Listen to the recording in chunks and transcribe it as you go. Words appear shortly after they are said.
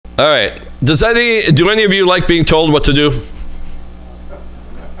All right. Do any of you like being told what to do?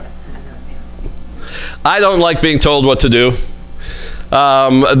 I don't like being told what to do.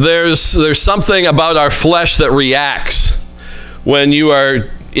 There's something about our flesh that reacts when you are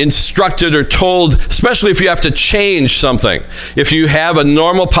instructed or told, especially if you have to change something. If you have a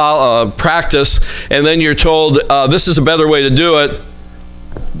normal practice and then you're told, this is a better way to do it,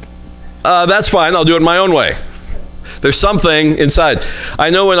 that's fine, I'll do it my own way. There's something inside. I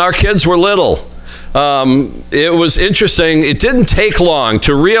know when our kids were little, it was interesting. It didn't take long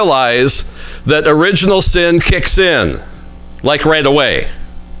to realize that original sin kicks in, like right away.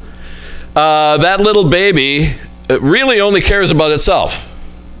 That little baby really only cares about itself.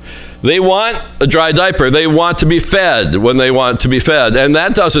 They want a dry diaper. They want to be fed when they want to be fed. And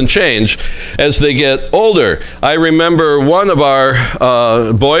that doesn't change as they get older. I remember one of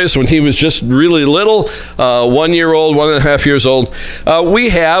our boys, when he was just really little, 1 year old, 1.5 years old, we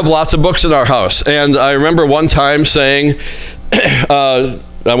have lots of books in our house. And I remember one time saying, I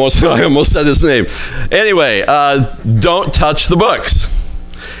almost said his name. Anyway, don't touch the books.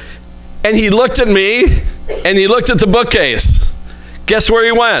 And he looked at me, and he looked at the bookcase. Guess where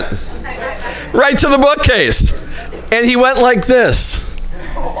he went? Right to the bookcase. And he went like this.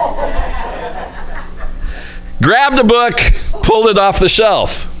 Grabbed a book, pulled it off the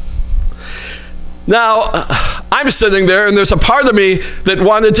shelf. Now, I'm sitting there, and there's a part of me that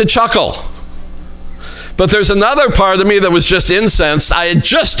wanted to chuckle. But there's another part of me that was just incensed. I had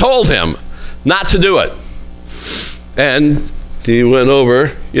just told him not to do it. And he went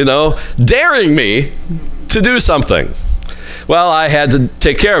over, daring me to do something. Well, I had to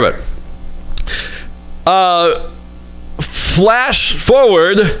take care of it. Flash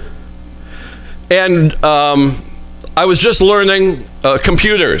forward, and I was just learning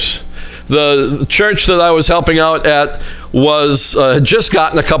computers. The church that I was helping out at was had just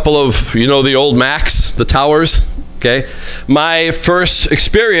gotten a couple of, the old Macs, the towers. Okay, my first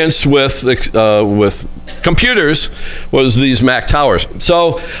experience with computers was these Mac towers.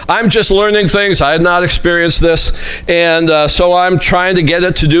 So I'm just learning things. I had not experienced this, and so I'm trying to get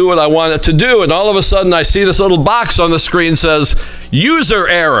it to do what I want it to do. And all of a sudden, I see this little box on the screen says "user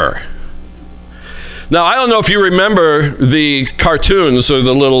error." Now, I don't know if you remember the cartoons or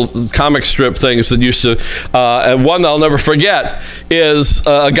the little comic strip things that used to, and one I'll never forget is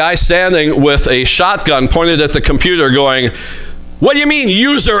a guy standing with a shotgun pointed at the computer going, "What do you mean,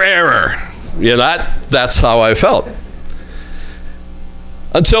 user error?" That's how I felt.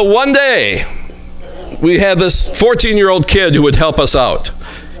 Until one day, we had this 14-year-old kid who would help us out.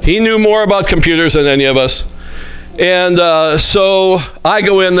 He knew more about computers than any of us. And so I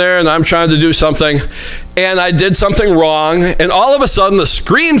go in there and I'm trying to do something, and I did something wrong, and all of a sudden the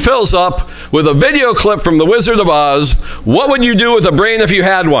screen fills up with a video clip from The Wizard of Oz. What would you do with a brain if you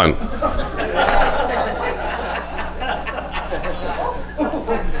had one?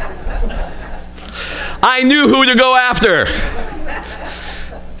 I knew who to go after.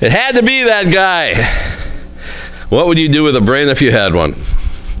 It had to be that guy. What would you do with a brain if you had one?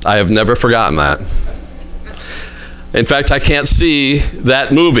 I have never forgotten that. In fact, I can't see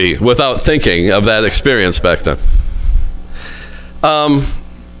that movie without thinking of that experience back then.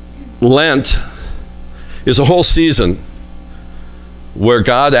 Lent is a whole season where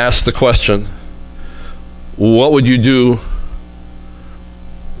God asks the question, what would you do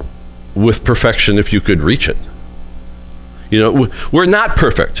with perfection if you could reach it? We're not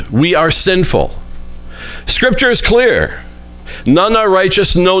perfect. We are sinful. Scripture is clear. None are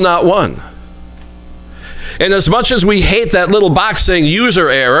righteous, no, not one. And as much as we hate that little box saying user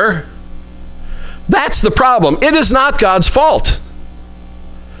error, that's the problem. It is not God's fault.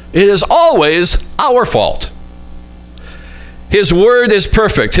 It is always our fault. His word is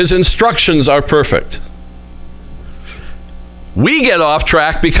perfect. His instructions are perfect. We get off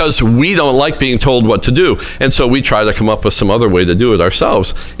track because we don't like being told what to do. And so we try to come up with some other way to do it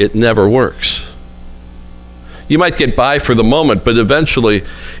ourselves. It never works. You might get by for the moment, but eventually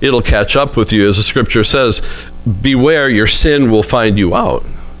it'll catch up with you. As the scripture says, beware, your sin will find you out.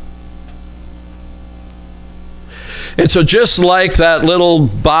 And so just like that little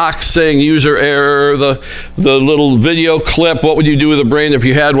box saying user error, the little video clip, what would you do with a brain if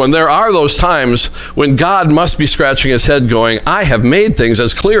you had one? There are those times when God must be scratching his head going, I have made things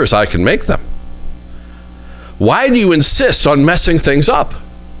as clear as I can make them. Why do you insist on messing things up?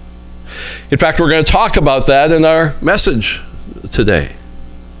 In fact, we're going to talk about that in our message today.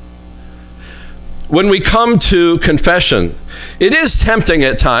 When we come to confession, it is tempting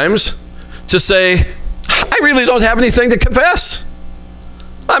at times to say, I really don't have anything to confess.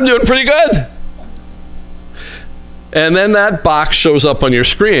 I'm doing pretty good. And then that box shows up on your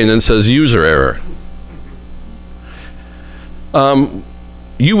screen and says user error.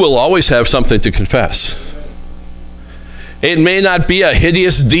 You will always have something to confess. It may not be a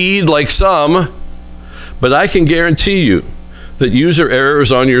hideous deed like some, but I can guarantee you that user error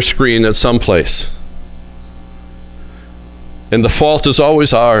is on your screen at some place. And the fault is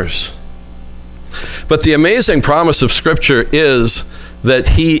always ours. But the amazing promise of Scripture is that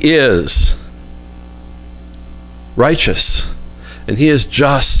He is righteous, and He is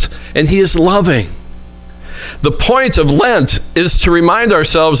just, and He is loving. The point of Lent is to remind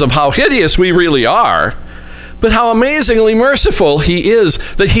ourselves of how hideous we really are, but how amazingly merciful He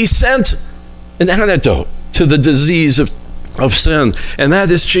is, that He sent an antidote to the disease of sin, and that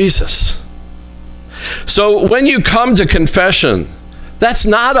is Jesus. So when you come to confession, that's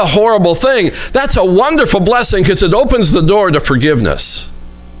not a horrible thing. That's a wonderful blessing because it opens the door to forgiveness.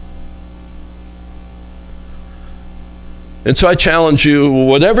 And so I challenge you,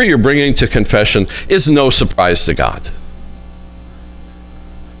 whatever you're bringing to confession is no surprise to God.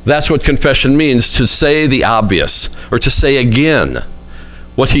 That's what confession means, to say the obvious, or to say again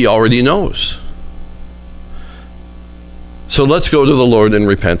what He already knows. So let's go to the Lord in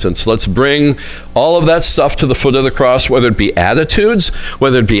repentance. Let's bring all of that stuff to the foot of the cross, whether it be attitudes,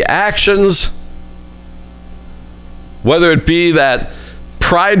 whether it be actions, whether it be that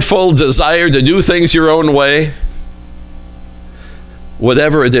prideful desire to do things your own way.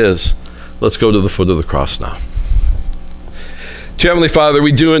 Whatever it is, let's go to the foot of the cross now. Dear Heavenly Father,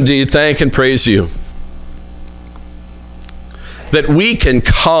 we do indeed thank and praise You that we can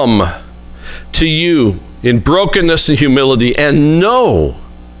come to You in brokenness and humility and know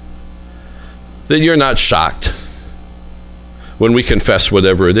that You're not shocked when we confess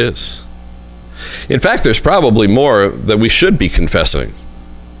whatever it is. In fact, there's probably more that we should be confessing,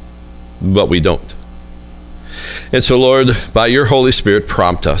 but we don't. And so, Lord, by Your Holy Spirit,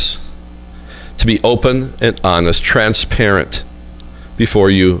 prompt us to be open and honest, transparent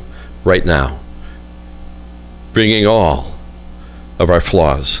before You right now, bringing all of our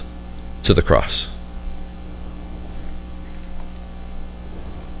flaws to the cross.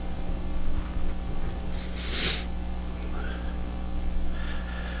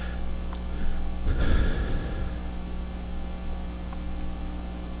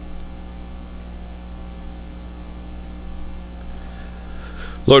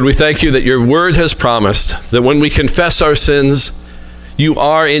 Lord, we thank You that Your word has promised that when we confess our sins, You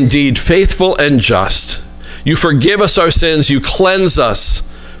are indeed faithful and just. You forgive us our sins. You cleanse us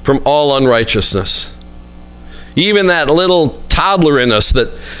from all unrighteousness. Even that little toddler in us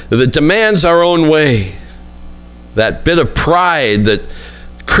that demands our own way, that bit of pride that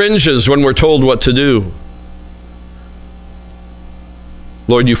cringes when we're told what to do.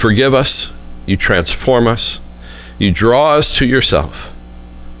 Lord, You forgive us. You transform us. You draw us to Yourself.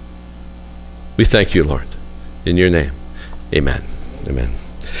 We thank You, Lord. In Your name, amen. Amen.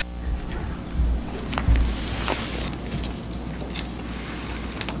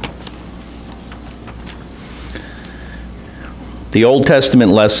 The Old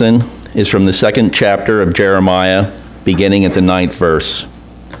Testament lesson is from the 2nd chapter of Jeremiah, beginning at the 9th verse.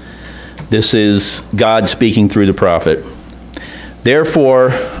 This is God speaking through the prophet. Therefore,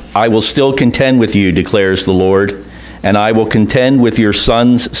 I will still contend with you, declares the Lord, and I will contend with your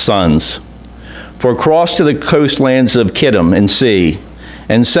sons' sons. For cross to the coastlands of Kittim and see,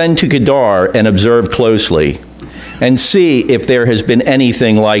 and send to Kedar and observe closely, and see if there has been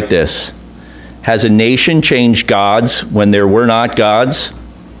anything like this. Has a nation changed gods when there were not gods?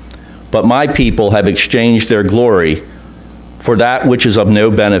 But my people have exchanged their glory for that which is of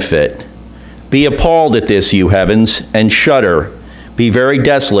no benefit. Be appalled at this, you heavens, and shudder. Be very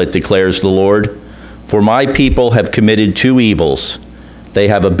desolate, declares the Lord, for my people have committed two evils. They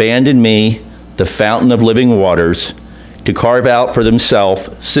have abandoned me, the fountain of living waters, to carve out for themselves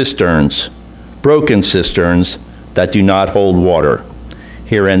cisterns, broken cisterns that do not hold water.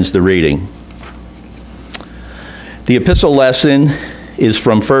 Here ends the reading. The epistle lesson is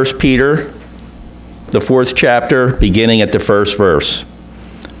from 1 Peter, the 4th chapter, beginning at the 1st verse.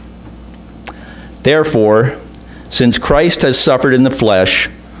 Therefore, since Christ has suffered in the flesh,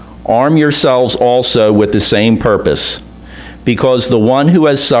 arm yourselves also with the same purpose, because the one who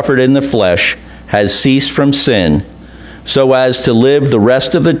has suffered in the flesh has ceased from sin, so as to live the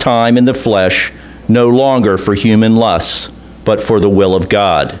rest of the time in the flesh, no longer for human lusts, but for the will of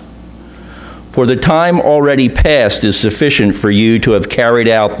God. For the time already past is sufficient for you to have carried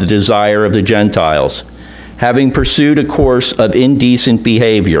out the desire of the Gentiles, having pursued a course of indecent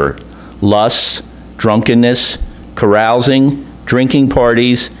behavior, lusts, drunkenness, carousing, drinking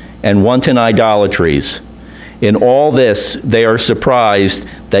parties, and wanton idolatries. In all this, they are surprised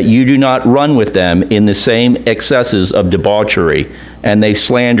that you do not run with them in the same excesses of debauchery, and they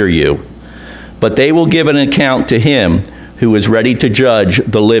slander you. But they will give an account to him who is ready to judge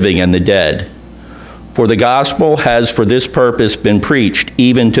the living and the dead. For the gospel has for this purpose been preached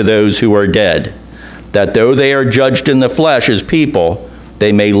even to those who are dead, that though they are judged in the flesh as people,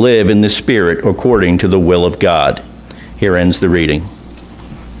 they may live in the spirit according to the will of God. Here ends the reading.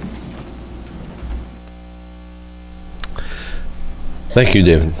 Thank you,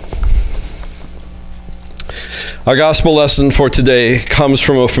 David. Our gospel lesson for today comes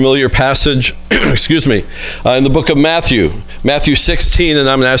from a familiar passage, excuse me, in the book of Matthew, Matthew 16, and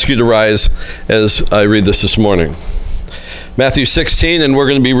I'm going to ask you to rise as I read this morning. Matthew 16, and we're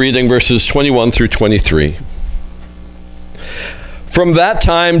going to be reading verses 21 through 23. From that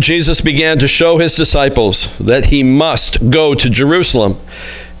time, Jesus began to show his disciples that he must go to Jerusalem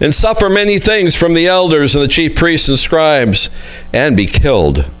and suffer many things from the elders and the chief priests and scribes, and be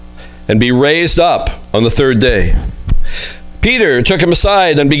killed, and be raised up on the third day. Peter took him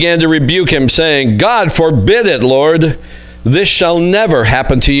aside and began to rebuke him, saying, God forbid it, Lord, this shall never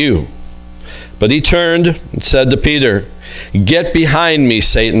happen to you. But he turned and said to Peter, Get behind me,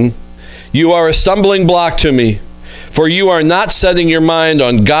 Satan. You are a stumbling block to me, for you are not setting your mind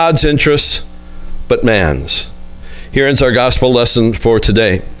on God's interests, but man's. Here ends our gospel lesson for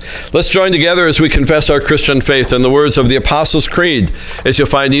today. Let's join together as we confess our Christian faith in the words of the Apostles' Creed, as you'll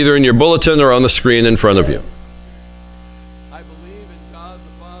find either in your bulletin or on the screen in front of you. I believe in God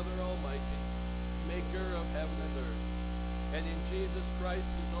the Father Almighty, maker of heaven and earth, and in Jesus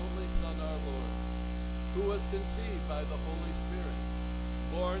Christ, his only Son, our Lord, who was conceived by the Holy Spirit,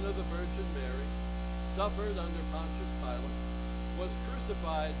 born of the Virgin Mary, suffered under Pontius Pilate, was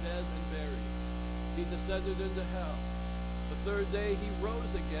crucified, dead, and buried. He descended into hell. The third day he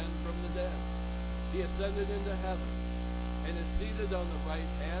rose again from the dead. He ascended into heaven and is seated on the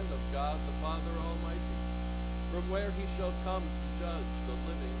right hand of God the Father Almighty, from where he shall come to judge the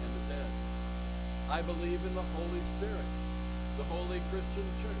living and the dead. I believe in the Holy Spirit, the holy Christian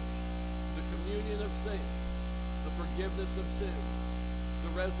church, the communion of saints, the forgiveness of sins,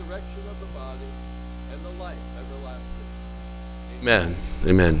 the resurrection of the body, and the life everlasting. Amen.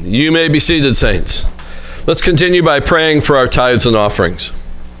 Amen. You may be seated, saints. Let's continue by praying for our tithes and offerings.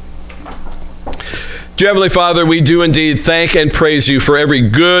 Dear Heavenly Father, we do indeed thank and praise you for every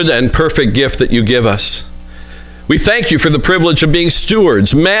good and perfect gift that you give us. We thank you for the privilege of being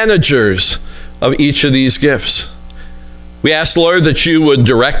stewards, managers of each of these gifts. We ask, Lord, that you would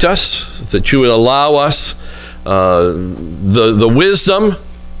direct us, that you would allow us the wisdom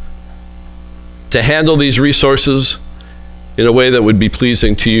to handle these resources in a way that would be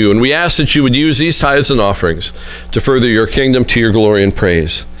pleasing to you. And we ask that you would use these tithes and offerings to further your kingdom to your glory and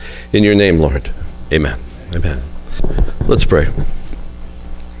praise. In your name, Lord. Amen. Amen. Let's pray.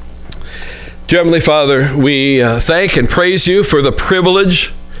 Dear Heavenly Father, we thank and praise you for the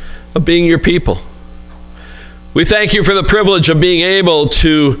privilege of being your people. We thank you for the privilege of being able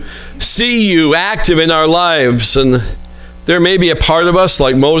to see you active in our lives. And there may be a part of us,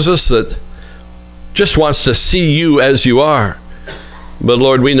 like Moses, that just wants to see you as you are. But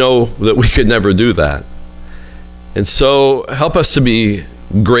Lord, we know that we could never do that. And so help us to be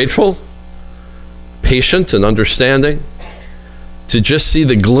grateful, patient, and understanding, to just see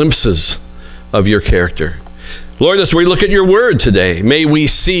the glimpses of your character. Lord, as we look at your word today, may we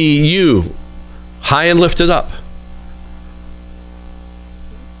see you high and lifted up.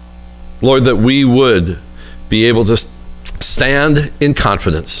 Lord, that we would be able to stand in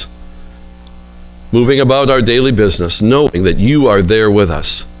confidence, moving about our daily business, knowing that you are there with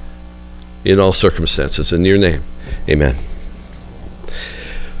us in all circumstances. In your name, amen.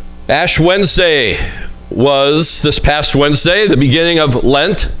 Ash Wednesday was this past Wednesday, the beginning of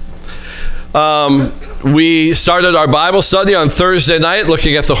Lent. We started our Bible study on Thursday night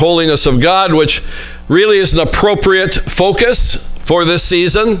looking at the holiness of God, which really is an appropriate focus for this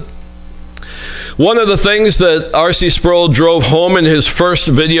season. One of the things that R.C. Sproul drove home in his first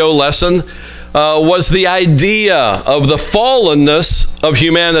video lesson was the idea of the fallenness of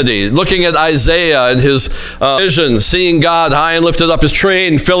humanity. Looking at Isaiah and his vision, seeing God high and lifted up, his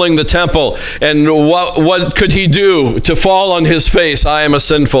train filling the temple, and what could he do to fall on his face? I am a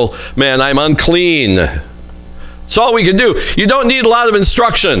sinful man, I'm unclean. That's all we can do. You don't need a lot of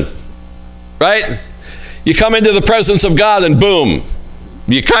instruction, right? You come into the presence of God and boom,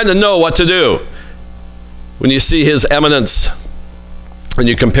 you kind of know what to do. When you see his eminence and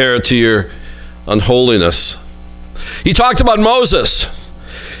you compare it to your unholiness. He talked about Moses.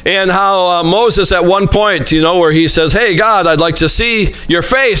 And how Moses at one point, where he says, hey, God, I'd like to see your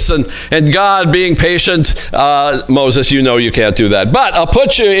face. And God being patient, Moses, you can't do that. But I'll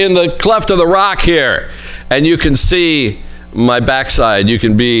put you in the cleft of the rock here, and you can see my backside. You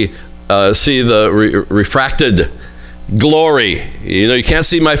can see the refracted glory. You can't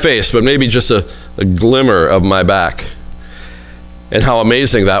see my face, but maybe just a glimmer of my back. And how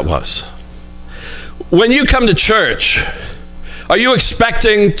amazing that was. When you come to church, are you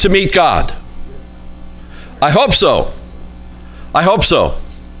expecting to meet God? I hope so. I hope so.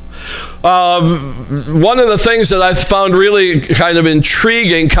 One of the things that I found really kind of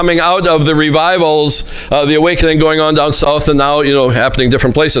intriguing coming out of the revivals, the awakening going on down south and now, happening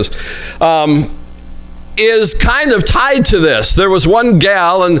different places, is kind of tied to this. There was one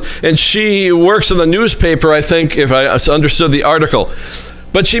gal, and she works in the newspaper, I think, if I understood the article.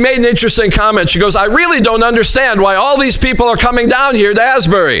 But she made an interesting comment. She goes, I really don't understand why all these people are coming down here to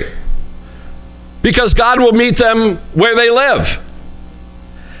Asbury. Because God will meet them where they live.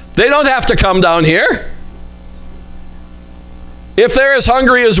 They don't have to come down here. If they're as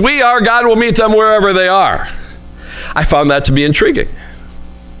hungry as we are, God will meet them wherever they are. I found that to be intriguing.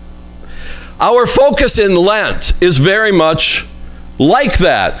 Our focus in Lent is very much like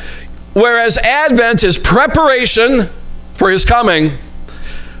that. Whereas Advent is preparation for his coming,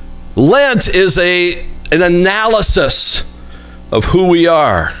 Lent is an analysis of who we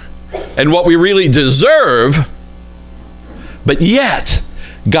are and what we really deserve, but yet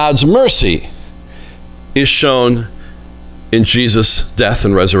God's mercy is shown in Jesus' death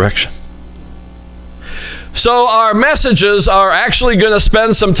and resurrection. So our messages are actually going to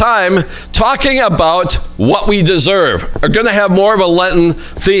spend some time talking about what we deserve. Are going to have more of a Lenten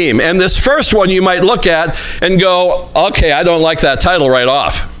theme. And this first one you might look at and go, okay, I don't like that title right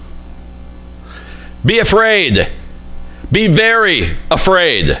off. Be afraid. Be very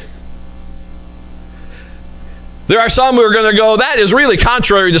afraid. There are some who are going to go, that is really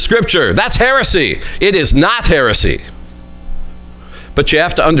contrary to Scripture. That's heresy. It is not heresy. But you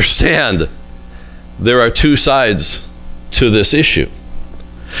have to understand there are two sides to this issue.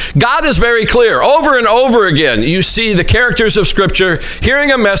 God is very clear. Over and over again, you see the characters of Scripture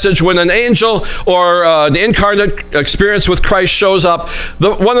hearing a message when an angel or an incarnate experience with Christ shows up.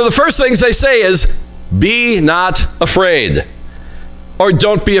 One of the first things they say is, be not afraid, or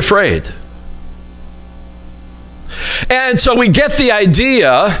don't be afraid. And so we get the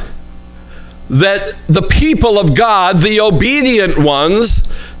idea that the people of God, the obedient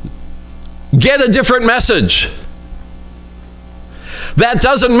ones, get a different message. That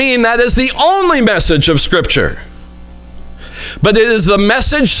doesn't mean that is the only message of Scripture. But it is the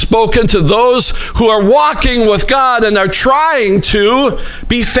message spoken to those who are walking with God and are trying to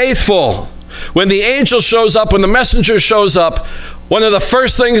be faithful. When the angel shows up, when the messenger shows up, one of the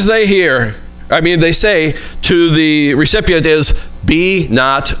first things they say to the recipient is, be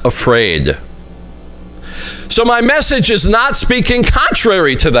not afraid. So my message is not speaking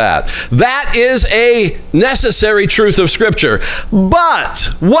contrary to that. That is a necessary truth of Scripture. But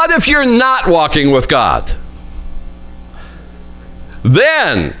what if you're not walking with God?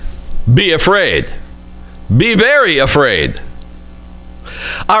 Then be afraid. Be very afraid.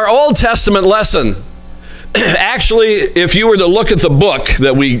 Our Old Testament lesson, actually, if you were to look at the book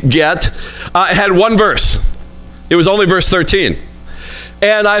that we get, it had one verse. It was only verse 13.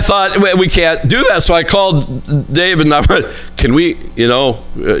 And I thought, we can't do that. So I called Dave and I said, can we,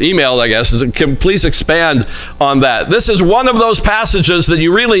 emailed, I guess, can please expand on that. This is one of those passages that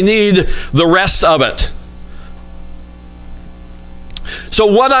you really need the rest of it. So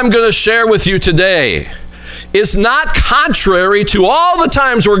what I'm going to share with you today is not contrary to all the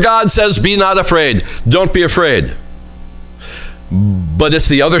times where God says, be not afraid, don't be afraid. But it's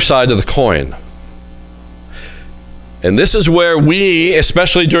the other side of the coin. And this is where we,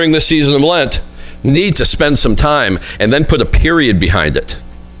 especially during this season of Lent, need to spend some time and then put a period behind it.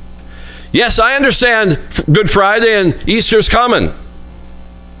 Yes, I understand Good Friday and Easter's coming.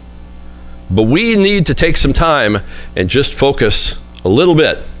 But we need to take some time and just focus a little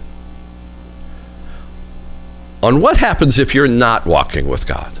bit on what happens if you're not walking with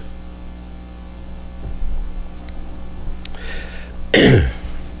God.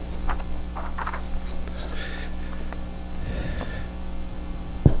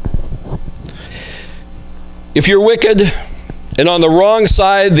 If you're wicked and on the wrong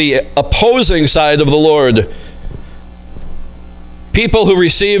side, the opposing side of the Lord, people who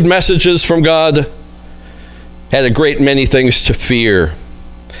received messages from God had a great many things to fear.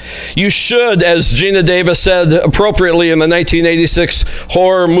 You should, as Gina Davis said appropriately in the 1986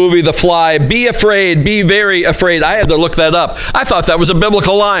 horror movie The Fly, be afraid, be very afraid. I had to look that up. I thought that was a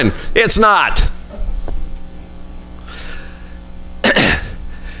biblical line. It's not.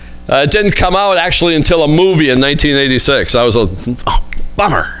 It didn't come out actually until a movie in 1986. I was a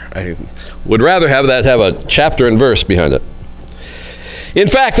bummer. I would rather have that have a chapter and verse behind it. In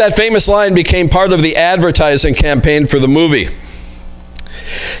fact, that famous line became part of the advertising campaign for the movie.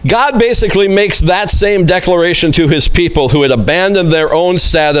 God basically makes that same declaration to his people who had abandoned their own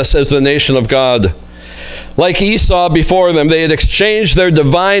status as the nation of God. Like Esau before them, they had exchanged their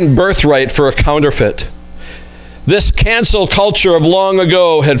divine birthright for a counterfeit. This cancel culture of long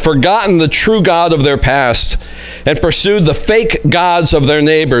ago had forgotten the true God of their past and pursued the fake gods of their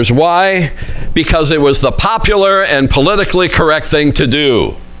neighbors. Why? Because it was the popular and politically correct thing to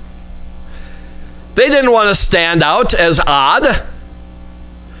do. They didn't want to stand out as odd.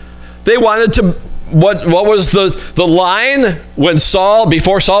 They wanted to, what was the line when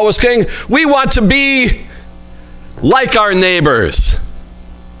before Saul was king? We want to be like our neighbors.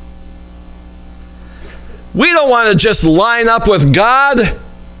 We don't want to just line up with God.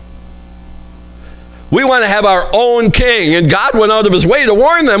 We want to have our own king. And God went out of his way to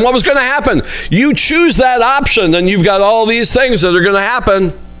warn them what was going to happen. You choose that option, and you've got all these things that are going to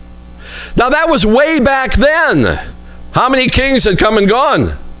happen. Now, that was way back then. How many kings had come and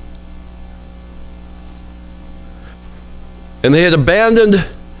gone? And they had abandoned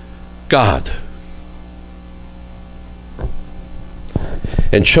God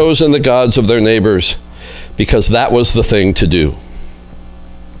and chosen the gods of their neighbors, because that was the thing to do.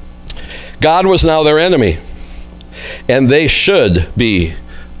 God was now their enemy, and they should be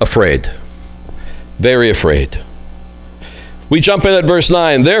afraid. Very afraid. We jump in at verse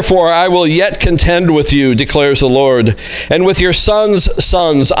 9. Therefore I will yet contend with you, declares the Lord, and with your sons'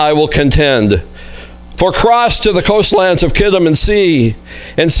 sons I will contend. For cross to the coastlands of Kiddim and see,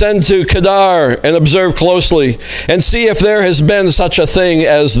 and send to Kedar and observe closely, and see if there has been such a thing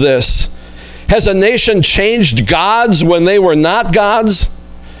as this. Has a nation changed gods when they were not gods?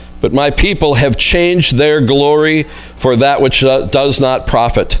 But my people have changed their glory for that which does not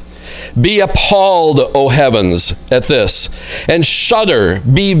profit. Be appalled, O heavens, at this, and shudder,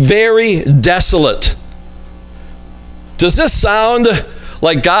 be very desolate. Does this sound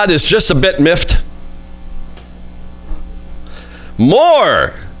like God is just a bit miffed?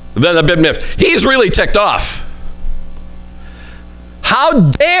 More than a bit miffed. He's really ticked off. How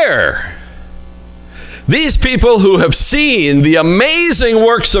dare these people who have seen the amazing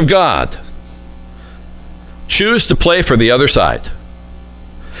works of God choose to play for the other side?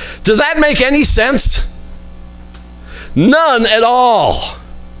 Does that make any sense? None at all.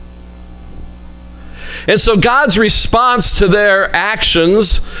 And so God's response to their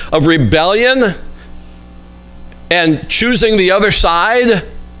actions of rebellion and choosing the other side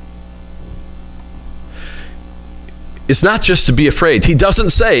is not just to be afraid. He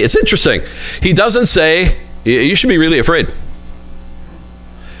doesn't say, it's interesting, he doesn't say, you should be really afraid.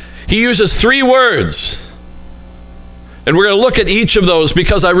 He uses 3 words. And we're going to look at each of those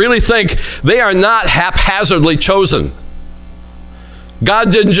because I really think they are not haphazardly chosen.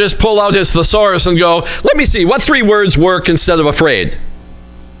 God didn't just pull out his thesaurus and go, let me see, what 3 words work instead of afraid?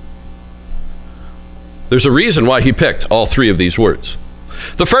 There's a reason why he picked all 3 of these words.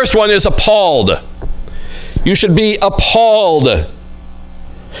 The first one is appalled. You should be appalled.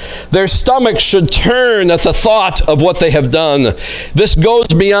 Their stomachs should turn at the thought of what they have done. This goes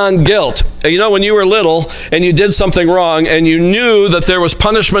beyond guilt. You know, when you were little and you did something wrong and you knew that there was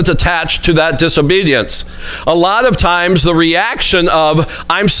punishment attached to that disobedience, a lot of times the reaction of,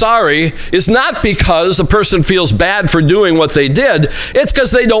 I'm sorry, is not because the person feels bad for doing what they did. It's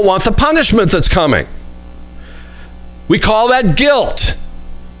because they don't want the punishment that's coming. We call that guilt.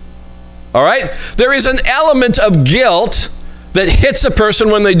 All right? There is an element of guilt that hits a person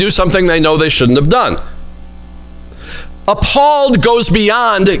when they do something they know they shouldn't have done. Appalled goes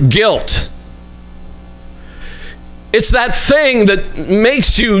beyond guilt. It's that thing that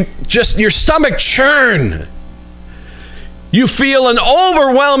makes you just, your stomach churn. You feel an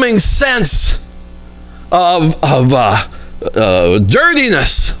overwhelming sense of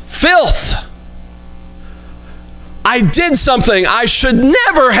dirtiness, filth. I did something I should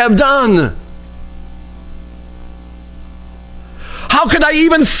never have done. How could I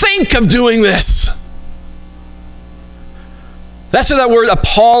even think of doing this? That's what that word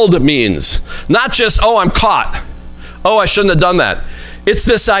appalled means. Not just, oh, I'm caught. Oh, I shouldn't have done that. It's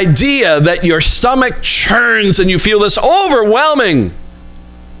this idea that your stomach churns and you feel this overwhelming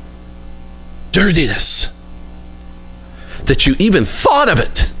dirtiness. That you even thought of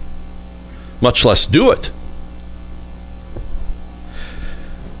it. much less do it.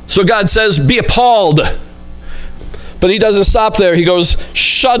 So God says, be appalled. But he doesn't stop there. He goes,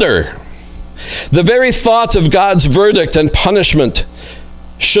 shudder. The very thought of God's verdict and punishment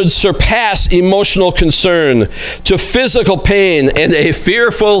should surpass emotional concern to physical pain and a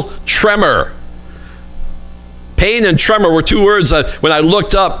fearful tremor. Pain and tremor were two words that when I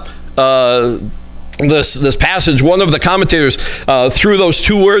looked up this passage, one of the commentators threw those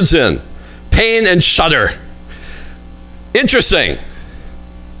two words in. Pain and shudder. Interesting.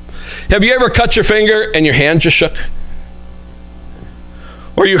 Have you ever cut your finger and your hand just shook?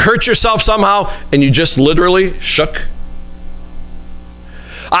 Or you hurt yourself somehow and you just literally shook?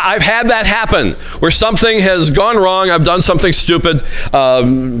 I've had that happen where something has gone wrong. I've done something stupid,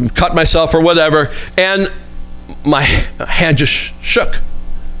 cut myself or whatever, and my hand just shook.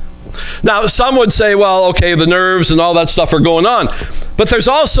 Now, some would say, well, okay, the nerves and all that stuff are going on. But there's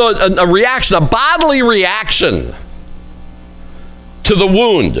also a reaction, a bodily reaction to the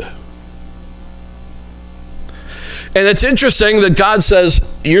wound. And it's interesting that God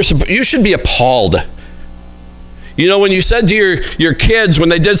says you should be appalled. You know, when you said to your kids when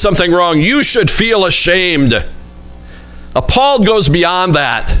they did something wrong, you should feel ashamed. Appalled goes beyond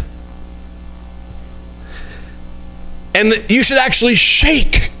that. And you should actually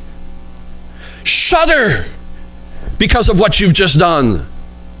shake, shudder because of what you've just done.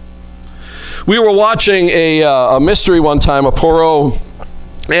 We were watching a mystery one time, a Poirot,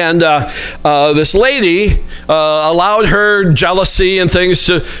 and this lady allowed her jealousy and things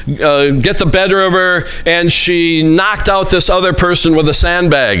to get the better of her, and she knocked out this other person with a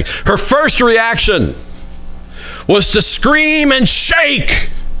sandbag. Her first reaction was to scream and shake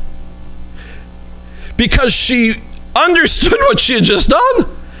because she understood what she had just done.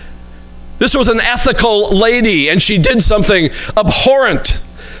 This was an ethical lady, and she did something abhorrent,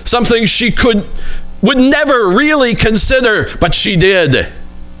 something she would never really consider, but she did.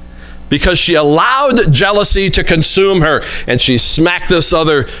 Because she allowed jealousy to consume her, and she smacked this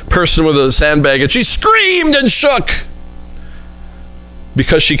other person with a sandbag, and she screamed and shook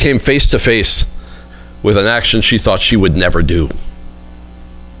because she came face to face with an action she thought she would never do.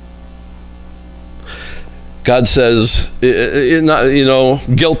 God says,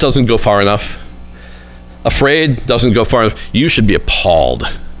 guilt doesn't go far enough. Afraid doesn't go far enough. You should be appalled.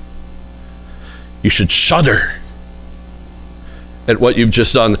 You should shudder at what you've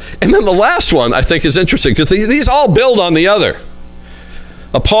just done. And then the last one I think is interesting because these all build on the other.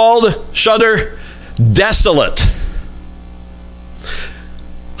 Appalled, shudder, desolate.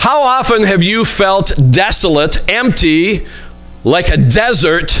 How often have you felt desolate, empty, like a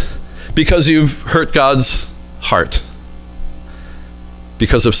desert because you've hurt God's heart?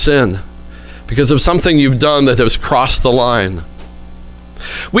 Because of sin. Because of something you've done that has crossed the line.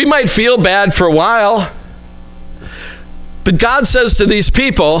 We might feel bad for a while, but God says to these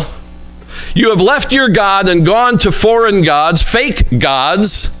people, you have left your God and gone to foreign gods, fake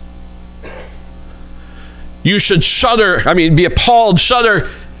gods. You should shudder, be appalled, shudder,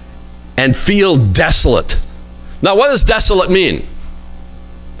 and feel desolate. Now, what does desolate mean?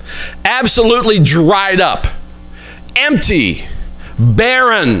 Absolutely dried up, empty,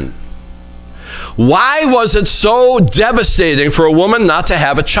 barren. Why was it so devastating for a woman not to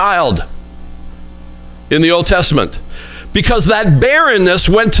have a child in the Old Testament? Because that barrenness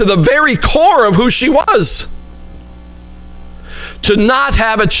went to the very core of who she was. To not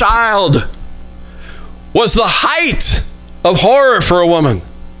have a child was the height of horror for a woman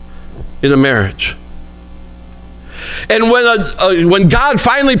in a marriage. And when God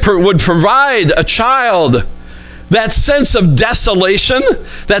finally would provide a child, that sense of desolation,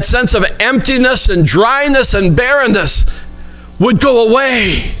 that sense of emptiness and dryness and barrenness would go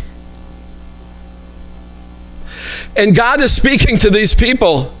away. And God is speaking to these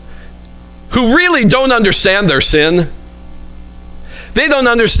people who really don't understand their sin. They don't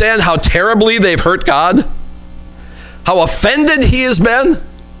understand how terribly they've hurt God, how offended he has been.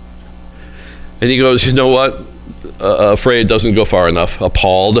 And he goes, you know what? Afraid doesn't go far enough.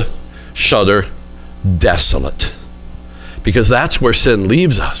 Appalled, shudder, desolate. Because that's where sin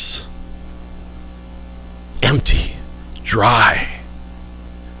leaves us. Empty, dry,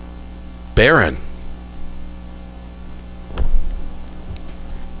 barren.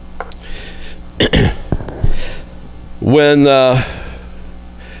 When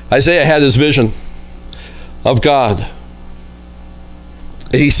Isaiah had his vision of God,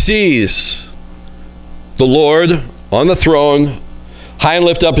 he sees the Lord on the throne, high and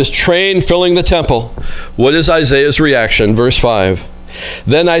lift up, his train filling the temple. What is Isaiah's reaction? Verse 5.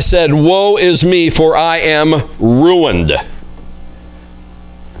 Then I said, woe is me, for I am ruined.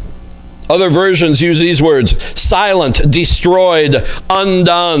 Other versions use these words: silent, destroyed,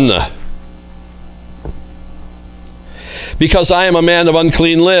 undone. Because I am a man of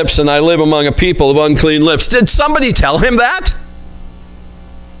unclean lips, and I live among a people of unclean lips. Did somebody tell him that?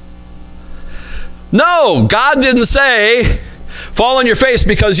 No, God didn't say, fall on your face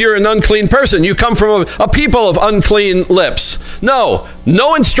because you're an unclean person. You come from a people of unclean lips. No,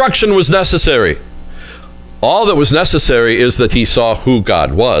 no instruction was necessary. All that was necessary is that he saw who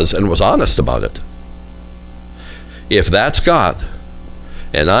God was and was honest about it. If that's God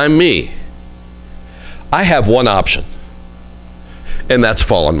and I'm me, I have one option, and that's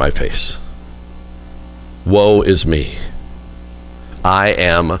fall on my face. Woe is me. I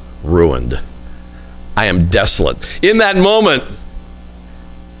am ruined. I am desolate. In that moment,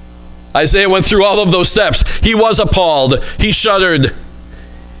 Isaiah went through all of those steps. He was appalled. He shuddered.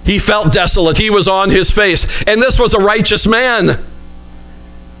 He felt desolate. He was on his face. And this was a righteous man.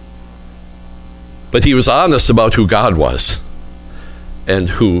 But he was honest about who God was and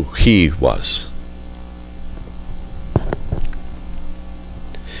who he was.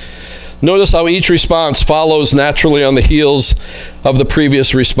 Notice how each response follows naturally on the heels of the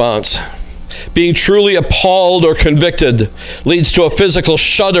previous response. Being truly appalled or convicted leads to a physical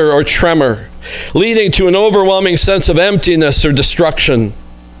shudder or tremor, leading to an overwhelming sense of emptiness or destruction.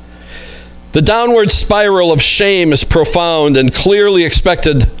 The downward spiral of shame is profound and clearly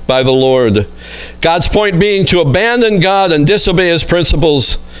expected by the Lord. God's point being to abandon God and disobey his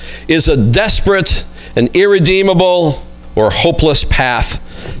principles is a desperate and irredeemable or hopeless path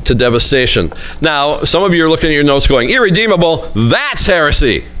to devastation. Now, some of you are looking at your notes going, irredeemable, that's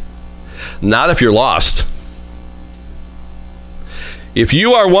heresy. Not if you're lost. If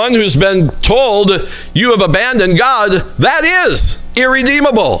you are one who's been told you have abandoned God, that is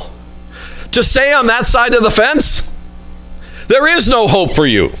irredeemable. To stay on that side of the fence, there is no hope for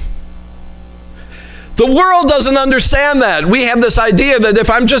you. The world doesn't understand that. We have this idea that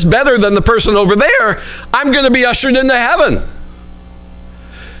if I'm just better than the person over there, I'm going to be ushered into heaven.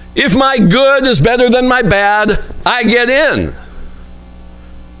 If my good is better than my bad, I get in.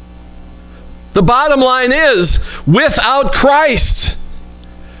 The bottom line is, without Christ,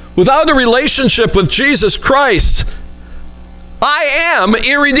 without a relationship with Jesus Christ, I am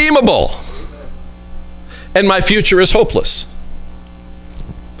irredeemable. And my future is hopeless.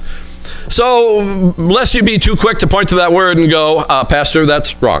 So, lest you be too quick to point to that word and go, Pastor,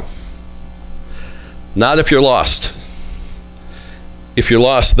 that's wrong. Not if you're lost. If you're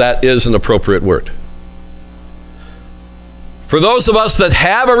lost, that is an appropriate word. For those of us that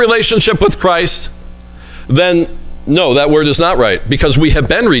have a relationship with Christ, then no, that word is not right, because we have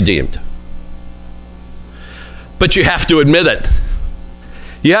been redeemed. But you have to admit it.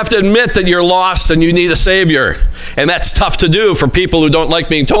 You have to admit that you're lost and you need a Savior. And that's tough to do for people who don't like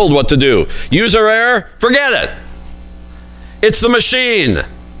being told what to do. User error, forget it. It's the machine.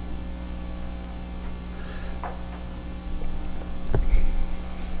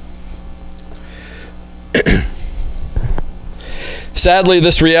 Sadly,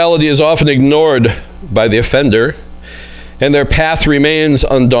 this reality is often ignored by the offender, and their path remains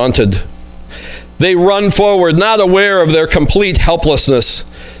undaunted. They run forward, not aware of their complete helplessness,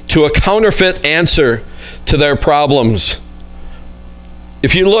 to a counterfeit answer to their problems.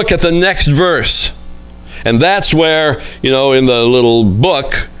 If you look at the next verse, and that's where, in the little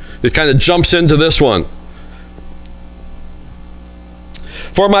book, it kind of jumps into this one.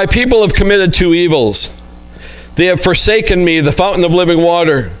 For my people have committed two evils. They have forsaken me, the fountain of living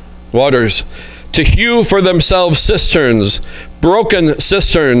waters, to hew for themselves cisterns, broken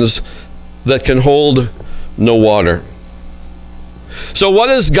cisterns that can hold no water. So what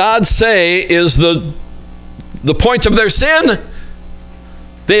does God say is the point of their sin?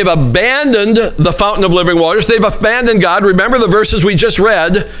 They've abandoned the fountain of living waters. They've abandoned God. Remember the verses we just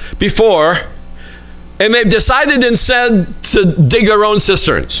read before. And they've decided instead to dig their own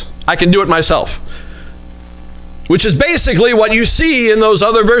cisterns. I can do it myself. Which is basically what you see in those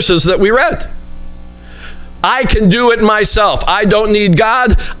other verses that we read. I can do it myself. I don't need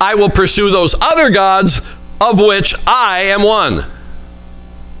God. I will pursue those other gods of which I am one.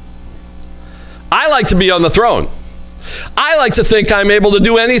 I like to be on the throne. I like to think I'm able to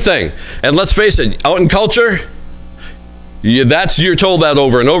do anything. And let's face it, out in culture, you're told that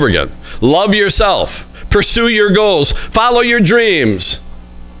over and over again. Love yourself. Pursue your goals. Follow your dreams.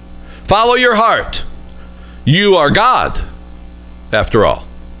 Follow your heart. You are God, after all.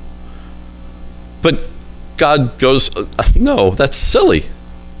 But God goes, no, that's silly.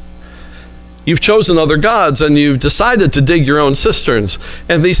 You've chosen other gods and you've decided to dig your own cisterns,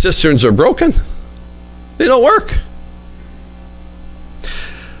 and these cisterns are broken. They don't work.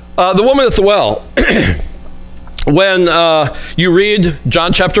 The woman at the well. When you read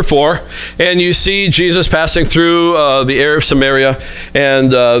John chapter 4 and you see Jesus passing through the area of Samaria,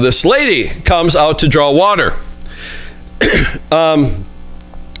 and this lady comes out to draw water.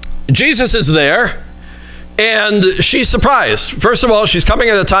 Jesus is there, and she's surprised. First of all, she's coming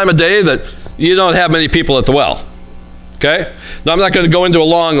at a time of day that you don't have many people at the well. Okay? Now, I'm not going to go into a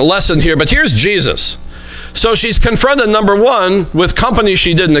long lesson here, but here's Jesus. So she's confronted, number one, with company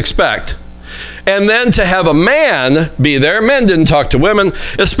she didn't expect. And then to have a man be there. Men didn't talk to women,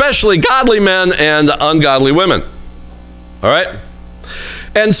 especially godly men and ungodly women. All right?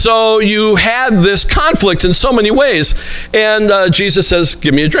 And so you had this conflict in so many ways. And Jesus says,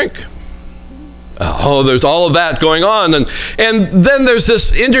 give me a drink. Oh, there's all of that going on. And then there's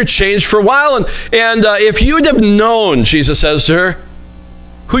this interchange for a while. And if you'd have known, Jesus says to her,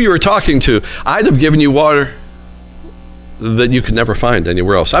 who you were talking to, I'd have given you water that you could never find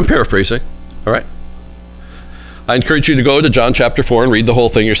anywhere else. I'm paraphrasing. All right? I encourage you to go to John chapter 4 and read the whole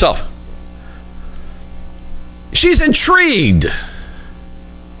thing yourself. She's intrigued.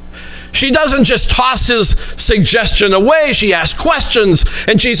 She doesn't just toss his suggestion away. She asks questions,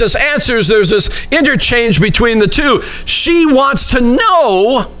 and Jesus answers. There's this interchange between the two. She wants to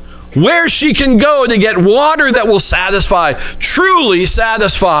know where she can go to get water that will satisfy, truly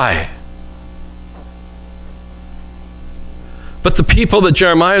satisfy. But the people that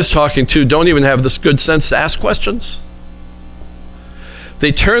Jeremiah is talking to don't even have this good sense to ask questions.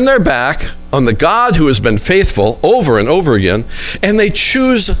 They turn their back on the God who has been faithful over and over again, and they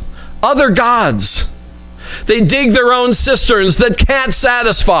choose other gods. They dig their own cisterns that can't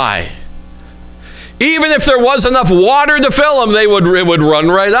satisfy. Even if there was enough water to fill them, it would run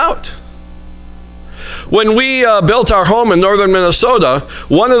right out. When we built our home in northern Minnesota,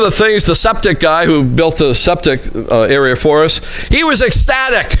 one of the things, the septic guy who built the septic area for us, he was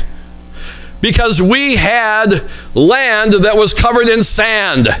ecstatic because we had land that was covered in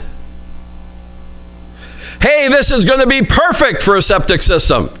sand. Hey, this is going to be perfect for a septic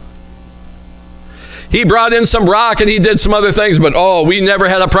system. He brought in some rock and he did some other things, but we never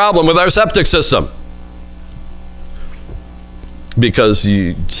had a problem with our septic system. Because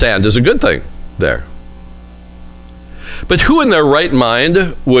sand is a good thing there. But who in their right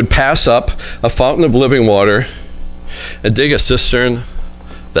mind would pass up a fountain of living water and dig a cistern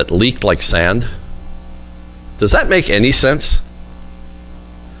that leaked like sand? Does that make any sense?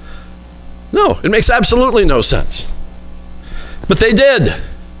 No, it makes absolutely no sense. But they did.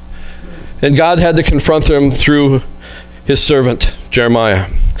 And God had to confront them through his servant, Jeremiah.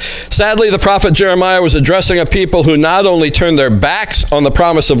 Sadly, the prophet Jeremiah was addressing a people who not only turned their backs on the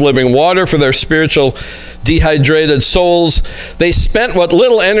promise of living water for their spiritual dehydrated souls, they spent what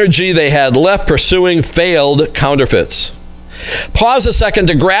little energy they had left pursuing failed counterfeits. Pause a second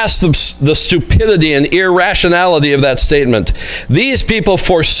to grasp the stupidity and irrationality of that statement. These people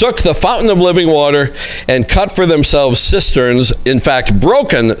forsook the fountain of living water and cut for themselves cisterns, in fact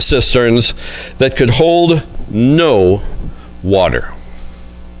broken cisterns, that could hold no water.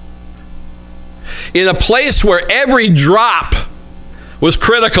 In a place where every drop was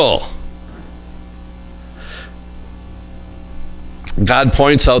critical, God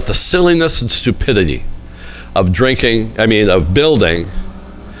points out the silliness and stupidity of building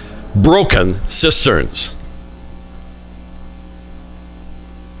broken cisterns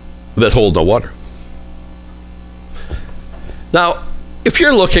that hold no water. Now, if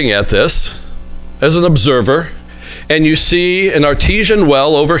you're looking at this as an observer, and you see an artesian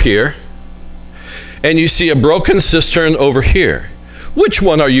well over here, and you see a broken cistern over here, which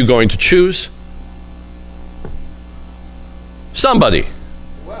one are you going to choose? Somebody.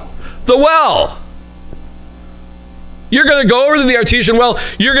 The well. You're going to go over to the artesian well.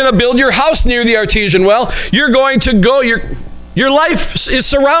 You're going to build your house near the artesian well. You're going to go, your life is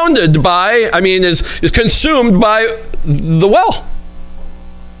surrounded by, is consumed by the well.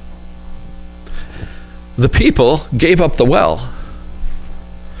 The people gave up the well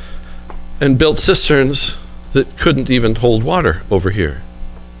and built cisterns that couldn't even hold water over here.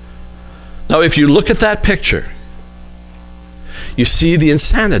 Now, if you look at that picture, you see the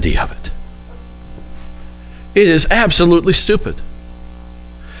insanity of it. It is absolutely stupid.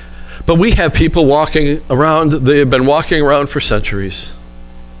 But we have people walking around, they have been walking around for centuries,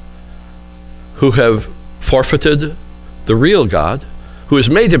 who have forfeited the real God, who has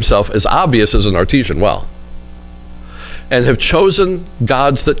made himself as obvious as an artesian well, and have chosen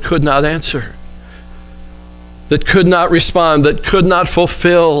gods that could not answer, that could not respond, that could not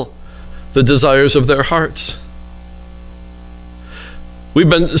fulfill the desires of their hearts. We've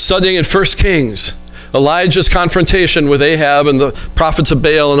been studying in 1 Kings, Elijah's confrontation with Ahab and the prophets of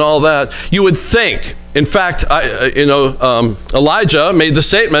Baal and all that, you would think, in fact, Elijah made the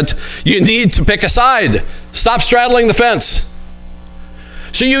statement, you need to pick a side. Stop straddling the fence.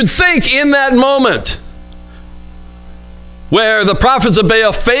 So you'd think in that moment where the prophets of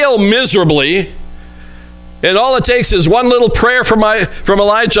Baal fail miserably, and all it takes is one little prayer from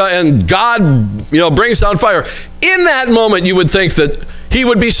Elijah and God brings down fire. In that moment you would think that he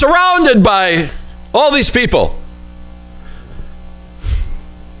would be surrounded by all these people.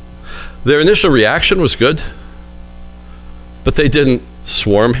 Their initial reaction was good, but they didn't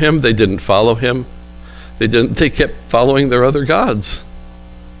swarm him. They didn't follow him. They kept following their other gods.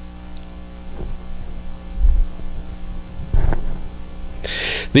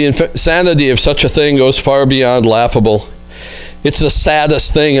 The insanity of such a thing goes far beyond laughable. It's the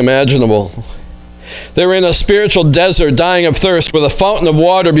saddest thing imaginable. They're in a spiritual desert, dying of thirst, with a fountain of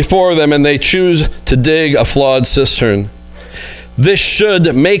water before them, and they choose to dig a flawed cistern. This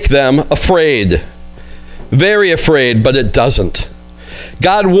should make them afraid, very afraid, but it doesn't.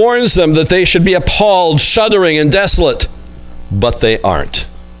 God warns them that they should be appalled, shuddering, and desolate, but they aren't.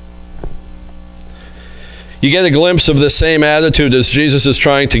 You get a glimpse of the same attitude as Jesus is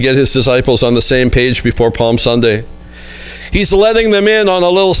trying to get his disciples on the same page before Palm Sunday. He's letting them in on a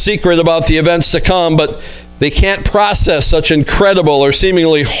little secret about the events to come, but they can't process such incredible or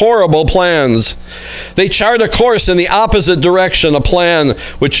seemingly horrible plans. They chart a course in the opposite direction, a plan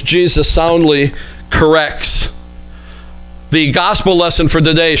which Jesus soundly corrects. The gospel lesson for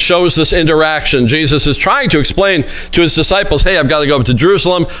today shows this interaction. Jesus is trying to explain to his disciples, hey, I've got to go up to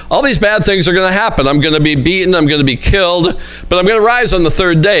Jerusalem. All these bad things are going to happen. I'm going to be beaten. I'm going to be killed. But I'm going to rise on the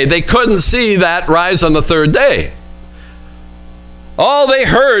third day. They couldn't see that rise on the third day. All they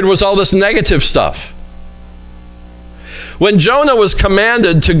heard was all this negative stuff. When Jonah was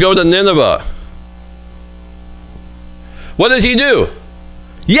commanded to go to Nineveh, what did he do?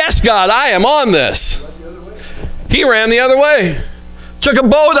 Yes, God, I am on this. He ran the other way. Took a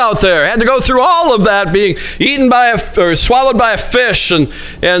boat out there. Had to go through all of that, being eaten by or swallowed by a fish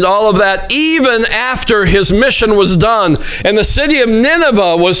and all of that, even after his mission was done. And the city of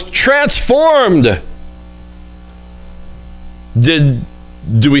Nineveh was transformed.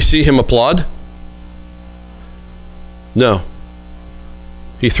 Do we see him applaud? No.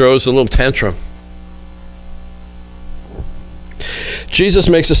 He throws a little tantrum. Jesus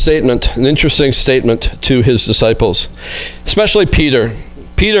makes a statement, an interesting statement to his disciples, especially Peter.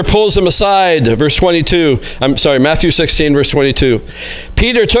 Peter pulls him aside, Matthew 16, verse 22.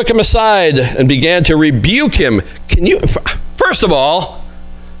 Peter took him aside and began to rebuke him. First of all,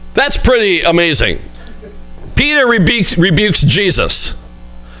 that's pretty amazing. Peter rebukes Jesus.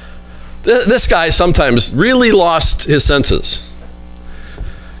 This guy sometimes really lost his senses.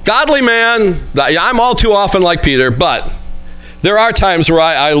 Godly man, I'm all too often like Peter, but there are times where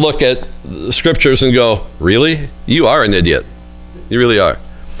I look at the scriptures and go, really? You are an idiot. You really are.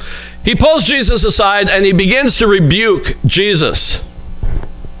 He pulls Jesus aside and he begins to rebuke Jesus.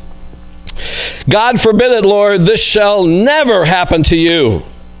 God forbid it, Lord, this shall never happen to you.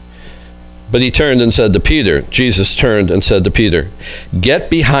 But he turned and said to Peter, Jesus turned and said to Peter, get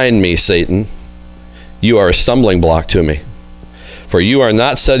behind me, Satan. You are a stumbling block to me. For you are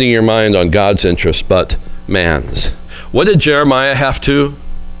not setting your mind on God's interest, but man's. What did Jeremiah have to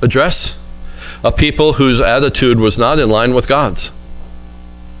address? A people whose attitude was not in line with God's.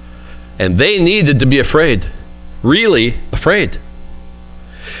 And they needed to be afraid. Really afraid.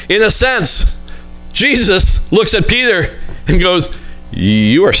 In a sense, Jesus looks at Peter and goes,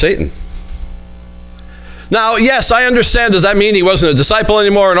 you are Satan. Now, yes, I understand. Does that mean he wasn't a disciple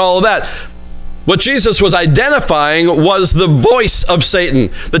anymore and all of that? What Jesus was identifying was the voice of Satan,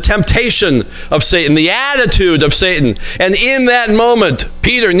 the temptation of Satan, the attitude of Satan. And in that moment,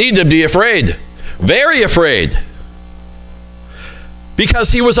 Peter needed to be afraid, very afraid,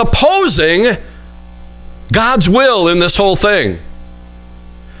 because he was opposing God's will in this whole thing.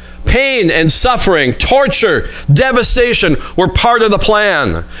 Pain and suffering, torture, devastation were part of the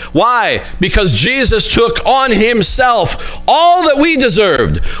plan. Why? Because Jesus took on himself all that we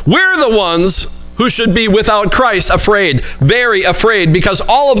deserved. We're the ones who should be without Christ afraid, very afraid, because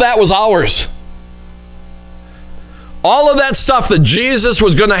all of that was ours. All of that stuff that Jesus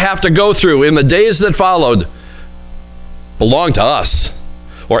was going to have to go through in the days that followed belonged to us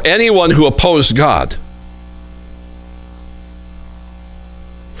or anyone who opposed God.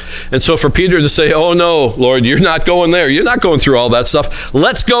 And so for Peter to say, oh no, Lord, you're not going there. You're not going through all that stuff.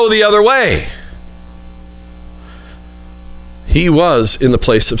 Let's go the other way. He was in the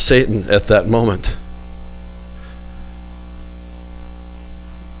place of Satan at that moment.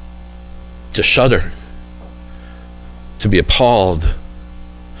 To shudder to be appalled,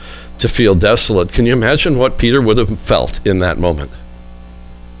 to feel desolate. Can you imagine what Peter would have felt in that moment?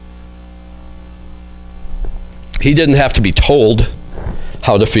 He didn't have to be told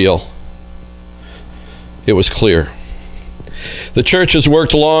how to feel. It was clear. The church has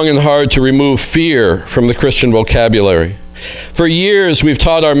worked long and hard to remove fear from the Christian vocabulary. For years, we've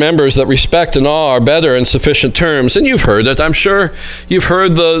taught our members that respect and awe are better in sufficient terms. And you've heard it. I'm sure you've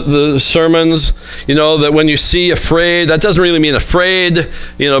heard the sermons, that when you see afraid, that doesn't really mean afraid.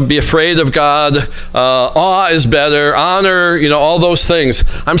 Be afraid of God. Awe is better. Honor, all those things.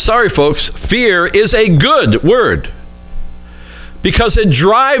 I'm sorry, folks. Fear is a good word because it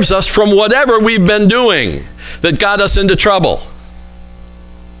drives us from whatever we've been doing that got us into trouble.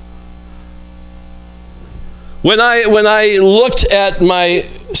 When I looked at my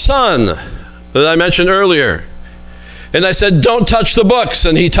son that I mentioned earlier, and I said, don't touch the books,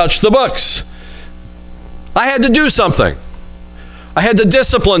 and he touched the books, I had to do something. I had to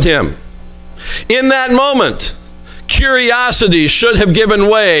discipline him. In that moment, curiosity should have given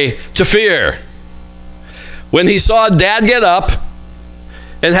way to fear. When he saw Dad get up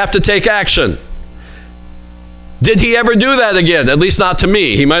and have to take action, did he ever do that again? At least not to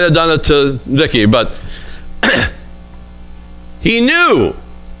me. He might have done it to Vicky, but he knew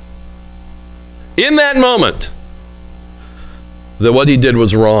in that moment that what he did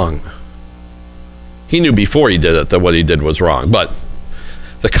was wrong. He knew before he did it that what he did was wrong, but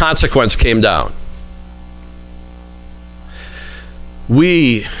the consequence came down.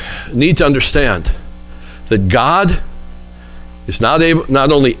 We need to understand that God is not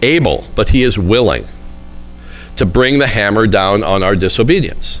only able, but he is willing to bring the hammer down on our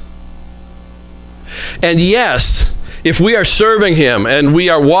disobedience. And yes, if we are serving him and we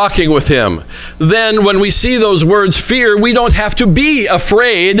are walking with him, then when we see those words fear, we don't have to be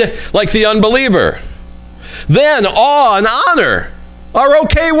afraid like the unbeliever. Then awe and honor are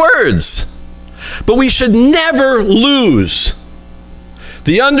okay words. But we should never lose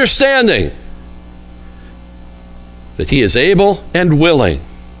the understanding that he is able and willing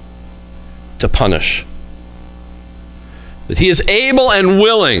to punish. That he is able and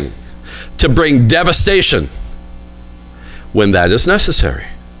willing to bring devastation when that is necessary.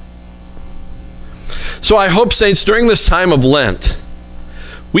 So I hope, saints, during this time of Lent,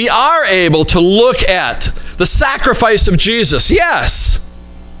 we are able to look at the sacrifice of Jesus, yes.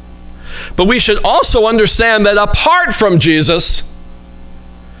 But we should also understand that apart from Jesus,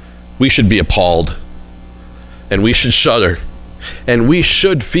 we should be appalled, and we should shudder, and we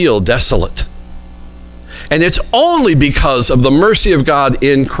should feel desolate. And it's only because of the mercy of God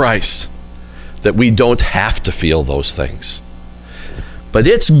in Christ that we don't have to feel those things. But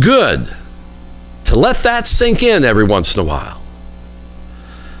it's good to let that sink in every once in a while.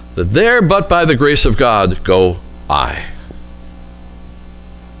 That there, but by the grace of God, go I.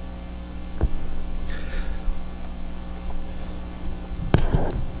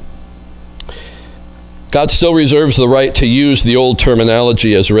 God still reserves the right to use the old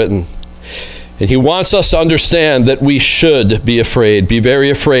terminology as written. And he wants us to understand that we should be afraid, be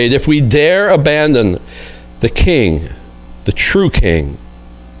very afraid, if we dare abandon the king, the true king,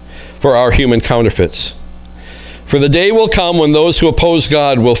 for our human counterfeits. For the day will come when those who oppose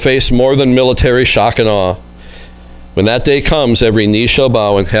God will face more than military shock and awe. When that day comes, every knee shall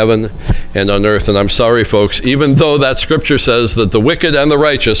bow in heaven and on earth. And I'm sorry, folks, even though that scripture says that the wicked and the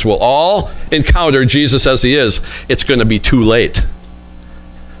righteous will all encounter Jesus as he is, it's going to be too late.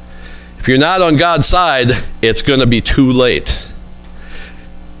 If you're not on God's side, it's going to be too late.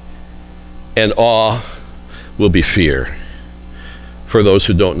 And awe will be fear for those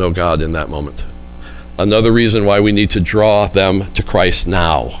who don't know God in that moment. Another reason why we need to draw them to Christ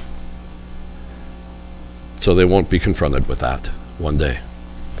now, so they won't be confronted with that one day.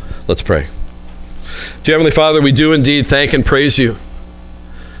 Let's pray. Dear Heavenly Father, we do indeed thank and praise you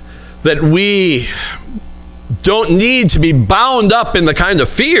that we don't need to be bound up in the kind of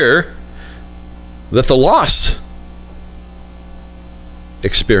fear that the lost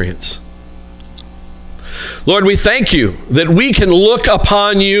experience. Lord, we thank you that we can look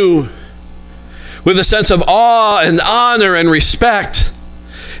upon you with a sense of awe and honor and respect.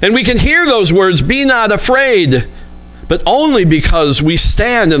 And we can hear those words, be not afraid, but only because we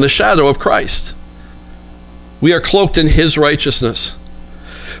stand in the shadow of Christ. We are cloaked in his righteousness.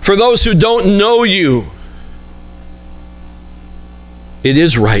 For those who don't know you, it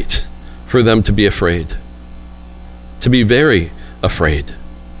is right for them to be afraid, to be very afraid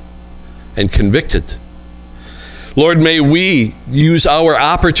and convicted. Lord, may we use our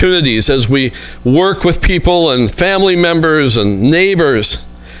opportunities as we work with people and family members and neighbors,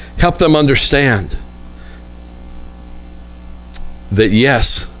 help them understand that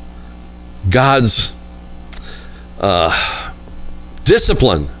yes, God's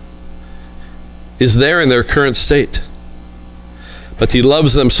discipline is there in their current state, but he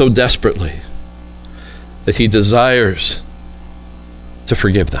loves them so desperately that he desires to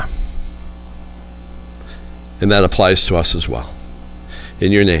forgive them. And that applies to us as well.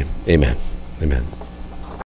 In your name, amen. Amen.